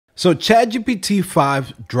So ChatGPT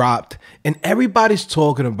 5 dropped and everybody's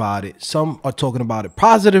talking about it. Some are talking about it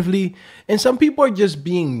positively and some people are just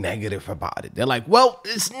being negative about it. They're like, well,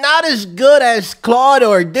 it's not as good as Claude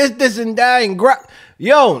or this and that and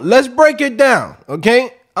Yo, let's break it down,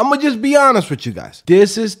 okay? I'm gonna just be honest with you guys.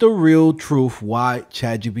 This is the real truth why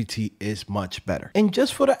ChatGPT is much better. And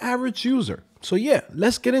just for the average user. So yeah,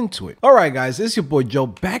 let's get into it. All right, guys, it's your boy Joe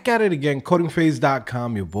back at it again.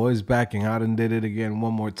 CodingPhase.com. Your boy's back and I done did it again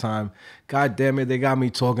one more time. God damn it, they got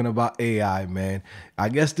me talking about AI, man. I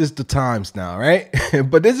guess this is the times now, right?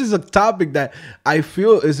 But this is a topic that I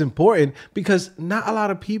feel is important because not a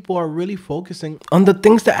lot of people are really focusing on the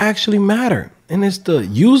things that actually matter. And it's the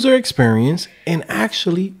user experience and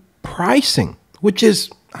actually pricing, which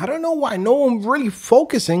is, I don't know why no one really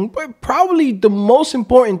focusing, but probably the most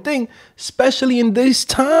important thing, especially in these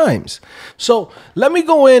times. So let me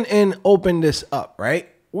go in and open this up, right?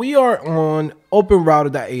 We are on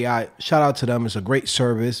openrouter.ai. Shout out to them. It's a great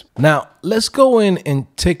service. Now let's go in and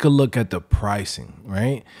take a look at the pricing,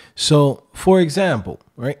 right? So for example,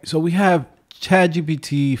 right? So we have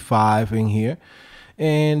ChatGPT 5 in here.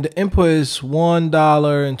 And the input is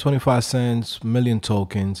 $1.25 million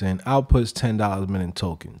tokens and output is $10 million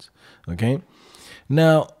tokens. Okay.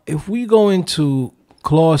 Now, if we go into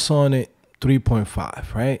Claude Sonnet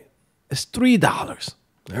 3.5, right? It's $3.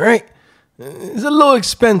 All right. It's a little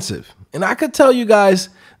expensive. And I could tell you guys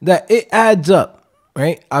that it adds up,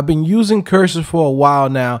 right? I've been using Cursor for a while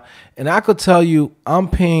now, and I could tell you I'm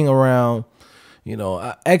paying around,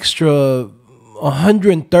 an extra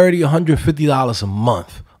 $130, $150 a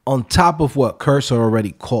month on top of what Cursor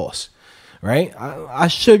already costs, right? I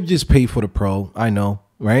should just pay for the Pro, I know,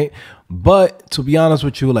 right? But to be honest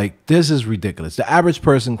with you, like, this is ridiculous. The average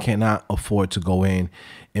person cannot afford to go in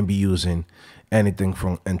and be using anything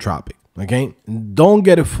from Anthropic, okay? Don't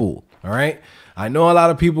get it fooled, all right? I know a lot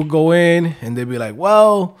of people go in and they be like,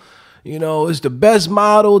 well, it's the best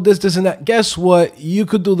model, this and that. Guess what? You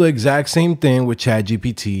could do the exact same thing with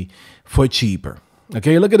ChatGPT for cheaper.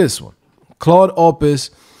 Okay, look at this one. Claude Opus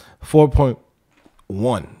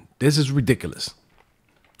 4.1. This is ridiculous.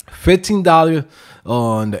 $15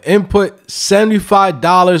 on the input,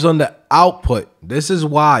 $75 on the output. This is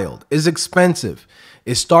wild. It's expensive.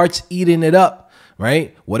 It starts eating it up,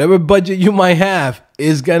 right? Whatever budget you might have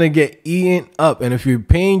is going to get eaten up. And if you're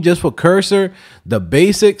paying just for Cursor, the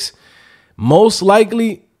basics, most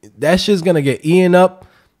likely that shit's going to get eaten up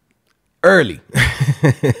early.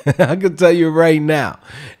 I can tell you right now.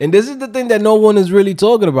 And this is the thing that no one is really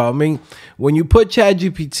talking about. I mean, when you put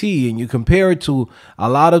ChatGPT and you compare it to a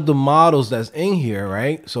lot of the models that's in here,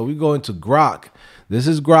 right? So we go into Grok. This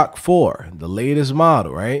is Grok 4, the latest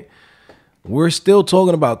model, right? We're still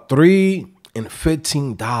talking about $3 and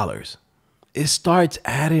 $15. It starts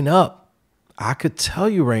adding up. I could tell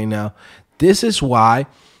you right now, this is why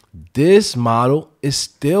this model is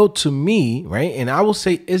still, to me, right? And I will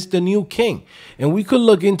say it's the new king. And we could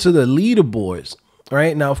look into the leaderboards,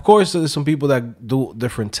 right? Now, of course, there's some people that do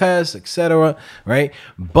different tests, etc., right?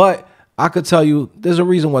 But I could tell you there's a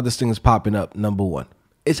reason why this thing is popping up. Number one,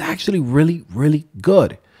 it's actually really, really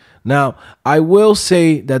good. Now, I will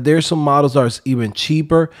say that there's some models that are even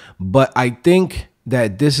cheaper, but I think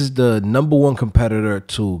that this is the number one competitor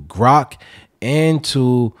to Grok and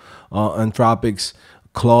to Anthropic's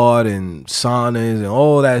Claude and Sonnet and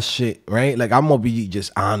all that shit, right? Like, I'm gonna be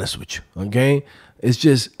just honest with you, okay?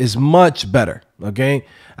 It's much better, okay?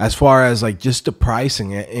 As far as like just the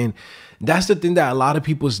pricing, and that's the thing that a lot of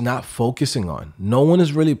people is not focusing on. No one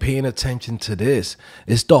is really paying attention to this.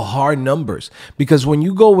 It's the hard numbers, because when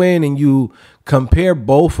you go in and you compare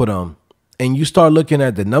both of them and you start looking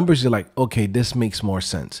at the numbers, you're like, okay, this makes more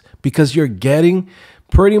sense, because you're getting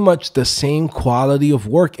pretty much the same quality of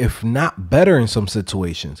work, if not better in some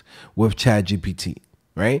situations with ChatGPT,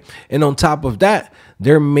 right? And on top of that,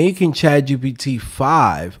 they're making ChatGPT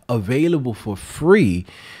 5 available for free,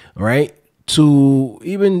 right? To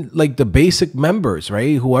even like the basic members,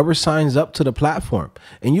 right? Whoever signs up to the platform.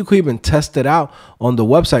 And you could even test it out on the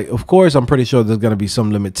website. Of course, I'm pretty sure there's going to be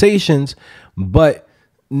some limitations, but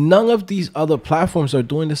none of these other platforms are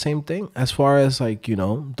doing the same thing as far as like,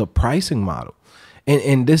 the pricing model.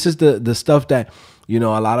 And this is the stuff that, a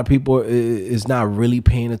lot of people is not really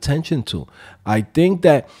paying attention to. I think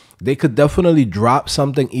that they could definitely drop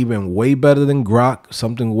something even way better than Grok,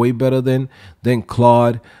 something way better than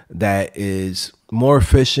Claude that is more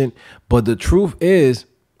efficient. But the truth is,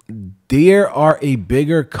 there are a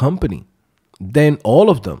bigger company than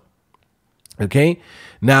all of them. Okay.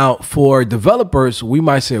 Now, for developers, we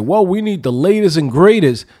might say, well, we need the latest and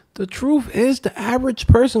greatest. The truth is, the average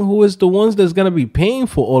person who is the ones that's going to be paying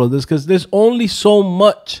for all of this, because there's only so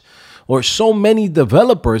much or so many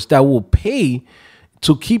developers that will pay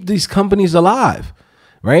to keep these companies alive,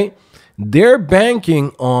 right? They're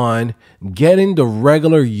banking on getting the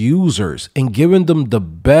regular users and giving them the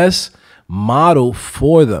best model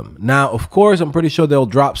for them. Now, of course, I'm pretty sure they'll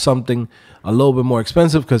drop something a little bit more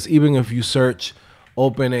expensive, because even if you search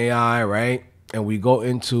OpenAI, right, and we go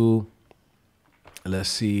into, let's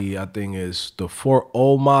see, I think it's the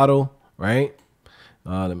 4.0 model, right?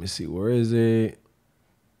 Let me see, where is it?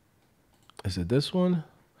 Is it this one?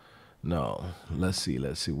 No, let's see.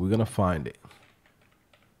 We're gonna find it.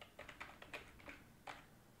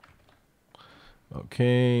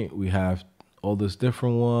 Okay, we have all these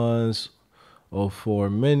different ones. 04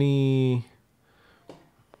 mini,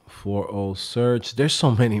 4.0 search. There's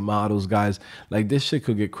so many models, guys. Like, this shit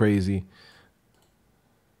could get crazy.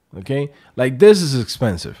 Okay, like, this is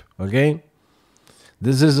expensive. Okay,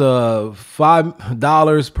 this is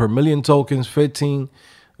 $5 per million tokens, 15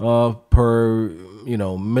 per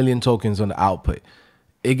million tokens on the output.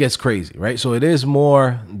 It gets crazy, right? So it is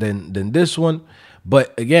more than this one,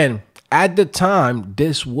 but again, at the time,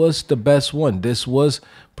 this was the best one. This was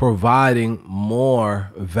providing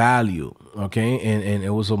more value, okay, and it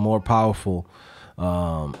was a more powerful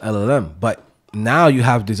LLM. But now you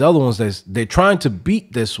have these other ones that they're trying to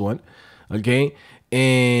beat this one, okay,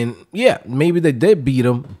 and yeah, maybe they did beat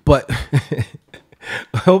them, but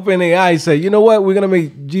OpenAI said, you know what, we're gonna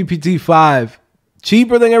make GPT-5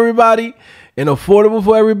 cheaper than everybody and affordable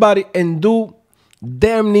for everybody, and do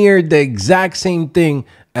damn near the exact same thing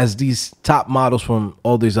as these top models from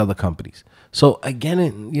all these other companies. So again,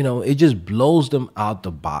 it just blows them out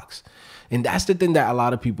the box. And that's the thing that a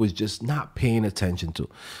lot of people is just not paying attention to,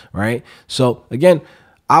 right? So again,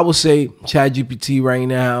 I would say ChatGPT right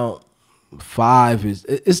now, 5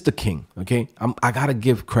 is the king. Okay, I gotta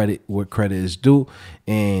give credit where credit is due,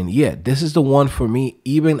 and yeah, this is the one for me.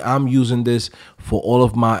 Even I'm using this for all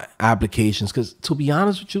of my applications, because to be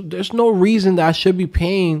honest with you, there's no reason that I should be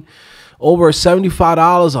paying over $75,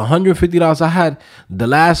 $150. I had the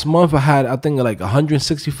last month, I think like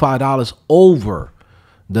 $165 over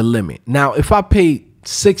the limit. Now, if I paid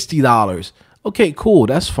 $60, okay, cool,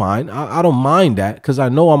 that's fine. I don't mind that, because I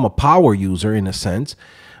know I'm a power user in a sense.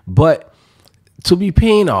 But to be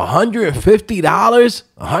paying $150, $160,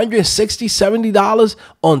 $70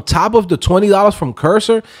 on top of the $20 from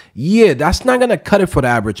Cursor, yeah, that's not gonna cut it for the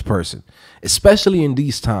average person, especially in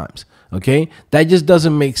these times. Okay, that just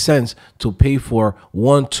doesn't make sense to pay for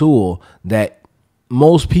one tool that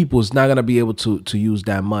most people is not gonna be able to use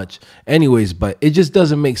that much anyways. But it just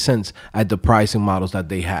doesn't make sense at the pricing models that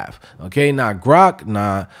they have. Okay, not Grok,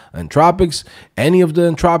 not Anthropics, any of the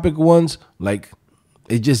Anthropic ones, like,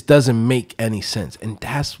 it just doesn't make any sense. And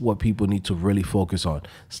that's what people need to really focus on.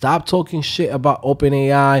 Stop talking shit about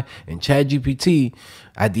OpenAI and ChatGPT.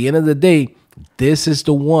 At the end of the day, this is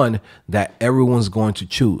the one that everyone's going to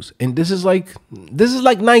choose. And this is like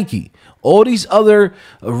Nike. All these other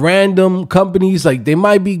random companies, like, they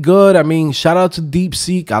might be good. I mean, shout out to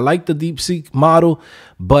DeepSeek. I like the DeepSeek model,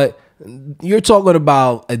 but you're talking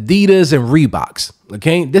about Adidas and Reeboks.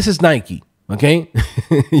 Okay, this is Nike. Okay,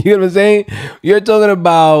 you know what I'm saying? You're talking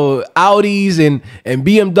about Audis and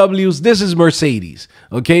BMWs. This is Mercedes.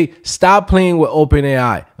 Okay, stop playing with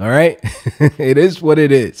OpenAI. All right, it is what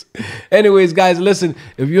it is. Anyways, guys, listen,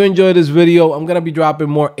 if you enjoyed this video, I'm gonna be dropping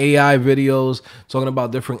more AI videos, talking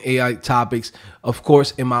about different AI topics, of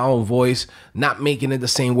course, in my own voice, not making it the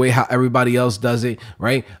same way how everybody else does it,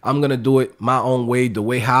 right? I'm gonna do it my own way, the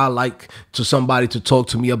way how I like to somebody to talk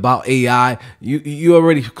to me about AI. You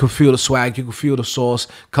already could feel the swag, you can feel the sauce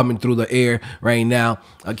coming through the air right now,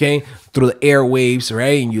 okay? Through the airwaves,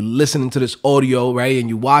 right? And you're listening to this audio, right? And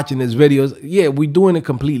you're watching these videos. Yeah, we're doing it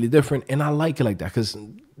completely different, and I like it like that, because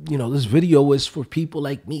this video is for people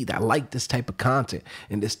like me that like this type of content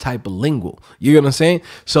and this type of lingo. You know what I'm saying?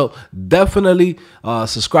 So definitely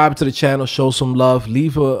subscribe to the channel, show some love,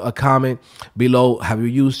 leave a comment below. Have you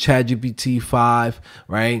used ChatGPT 5,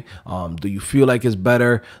 right? Do you feel like it's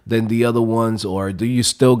better than the other ones, or do you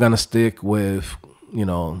still gonna stick with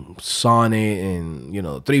Sonnet and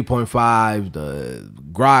 3.5, the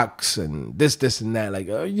Groks and this and that? Like,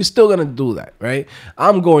 you're still gonna do that, right?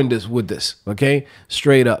 I'm going with this, okay?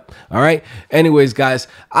 Straight up. All right. Anyways, guys,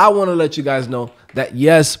 I want to let you guys know that,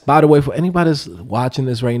 yes, by the way, for anybody that's watching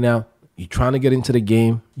this right now, you're trying to get into the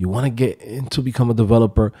game, you want to get into become a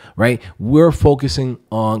developer, right? We're focusing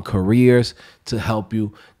on careers to help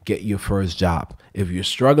you get your first job. If you're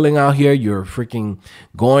struggling out here, you're freaking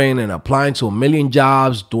going and applying to a million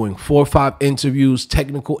jobs, doing 4 or 5 interviews,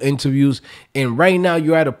 technical interviews, and right now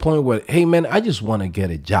you're at a point where, hey man, I just want to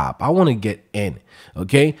get a job. I want to get in.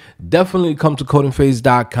 Okay, definitely come to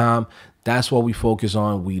CodingPhase.com. That's what we focus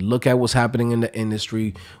on. We look at what's happening in the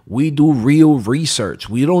industry. We do real research.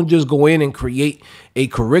 We don't just go in and create a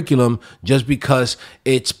curriculum just because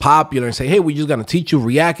it's popular and say, hey, we're just going to teach you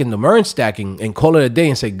React and the MERN stacking and call it a day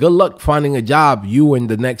and say, good luck finding a job, you and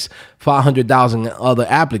the next 500,000 other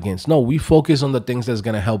applicants. No, we focus on the things that's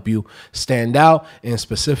going to help you stand out in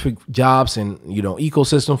specific jobs and,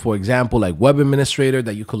 ecosystem. For example, like web administrator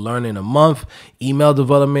that you could learn in a month, email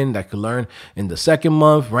development that could learn in the second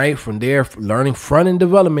month, right? From there, learning front-end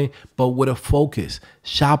development, but with a focus.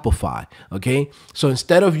 Shopify. Okay, so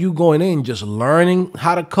instead of you going in just learning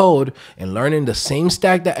how to code and learning the same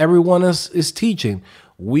stack that everyone else is teaching,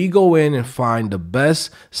 we go in and find the best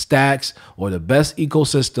stacks or the best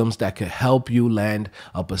ecosystems that could help you land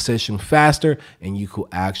a position faster and you could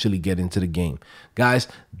actually get into the game. Guys,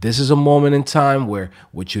 this is a moment in time where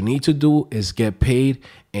what you need to do is get paid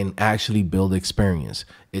and actually build experience.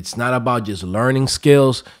 It's not about just learning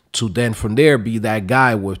skills to then from there be that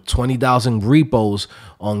guy with 20,000 repos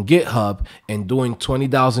on GitHub and doing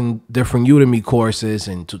 20,000 different Udemy courses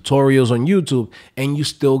and tutorials on YouTube, and you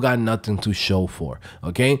still got nothing to show for.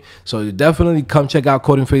 Okay, so definitely come check out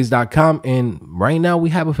CodingPhase.com, and right now we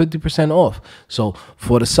have a 50% off so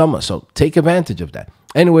for the summer, so take advantage of that.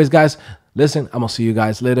 Anyways, guys, listen, I'm gonna see you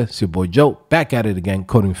guys later. It's your boy Joe back at it again.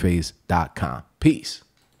 CodingPhase.com. Peace.